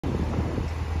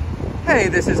Hey,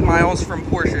 this is Miles from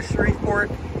Porsche Shreveport.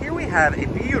 Here we have a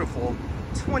beautiful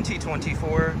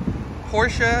 2024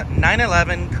 Porsche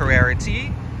 911 Carrera T.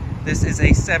 This is a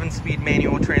 7-speed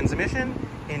manual transmission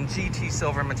in GT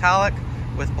Silver Metallic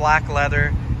with black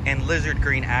leather and lizard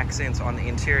green accents on the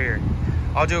interior.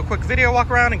 I'll do a quick video walk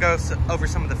around and go over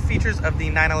some of the features of the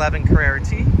 911 Carrera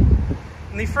T.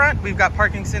 In the front, we've got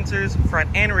parking sensors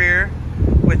front and rear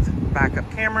with backup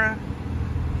camera,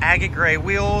 agate gray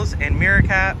wheels and mirror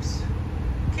caps,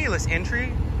 keyless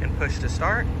entry and push to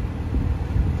start.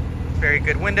 Very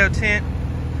good window tint.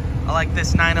 I like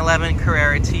this 911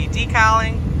 Carrera T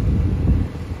decaling.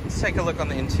 Let's take a look on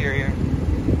the interior.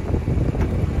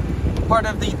 Part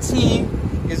of the T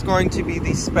is going to be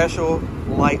the special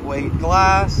lightweight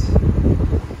glass.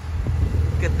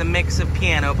 Get the mix of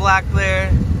piano black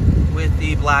there with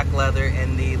the black leather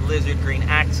and the lizard green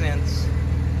accents.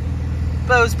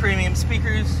 Bose premium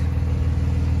speakers,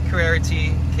 Carrera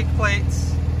T kick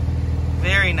plates,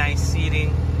 very nice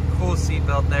seating, cool seat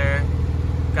belt there.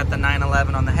 Got the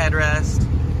 911 on the headrest.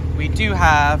 We do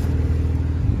have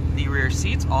the rear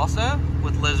seats also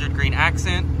with lizard green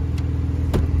accent.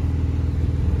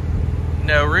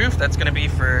 No roof, that's going to be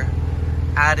for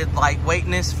added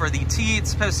lightweightness for the T.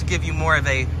 It's supposed to give you more of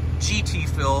a GT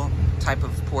feel type of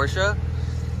Porsche.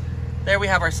 There we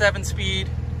have our 7-speed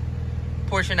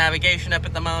Porsche navigation up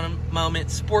at the moment,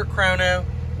 sport chrono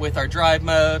with our drive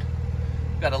mode.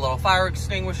 Got a little fire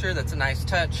extinguisher, that's a nice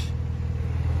touch.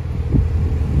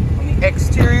 On the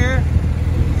exterior,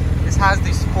 this has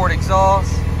the sport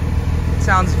exhaust. It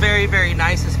sounds very, very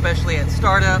nice, especially at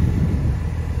startup.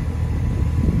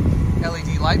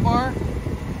 LED light bar.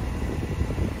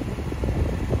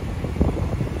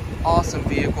 Awesome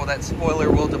vehicle. That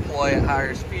spoiler will deploy at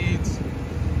higher speeds.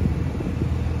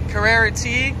 Carrera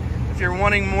T, if you're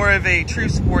wanting more of a true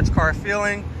sports car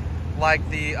feeling, like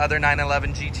the other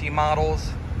 911 GT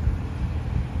models,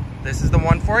 this is the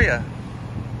one for you.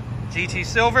 GT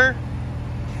Silver,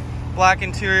 black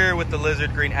interior with the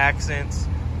lizard green accents.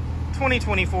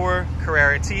 2024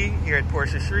 Carrera T here at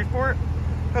Porsche Shreveport.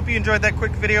 Hope you enjoyed that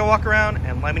quick video walk around,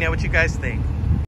 and let me know what you guys think.